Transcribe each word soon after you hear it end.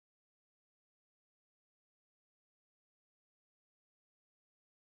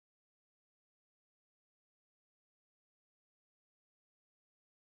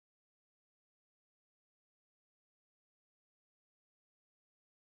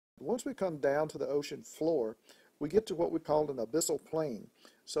Once we come down to the ocean floor, we get to what we call an abyssal plain.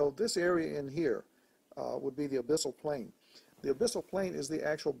 So this area in here would be the abyssal plain. The abyssal plain is the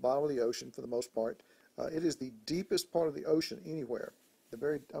actual bottom of the ocean for the most part. It is the deepest part of the ocean anywhere.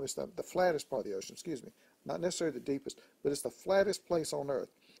 The flattest part of the ocean, excuse me. Not necessarily the deepest, but it's the flattest place on Earth.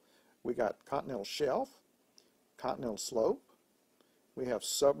 We got continental shelf, continental slope, we have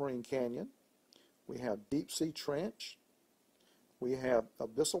submarine canyon, we have deep sea trench, we have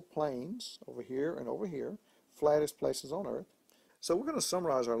abyssal plains over here and over here, flattest places on Earth. So we're going to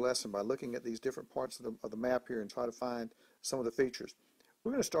summarize our lesson by looking at these different parts of the map here and try to find some of the features.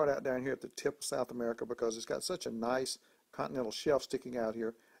 We're going to start out down here at the tip of South America because it's got such a nice continental shelf sticking out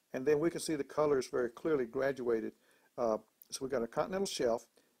here, and then we can see the colors very clearly graduated. So we've got a continental shelf,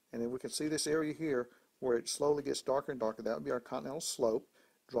 and then we can see this area here where it slowly gets darker and darker. That would be our continental slope,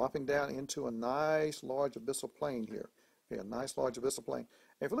 dropping down into a nice large abyssal plain here. Okay, a nice large abyssal plain.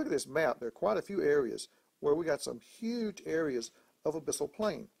 And if you look at this map, there are quite a few areas where we got some huge areas of abyssal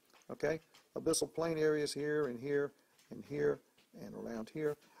plain. Okay, abyssal plain areas here and here and here and around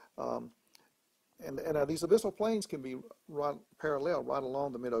here. And these abyssal plains can be parallel right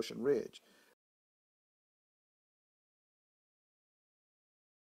along the mid-ocean ridge.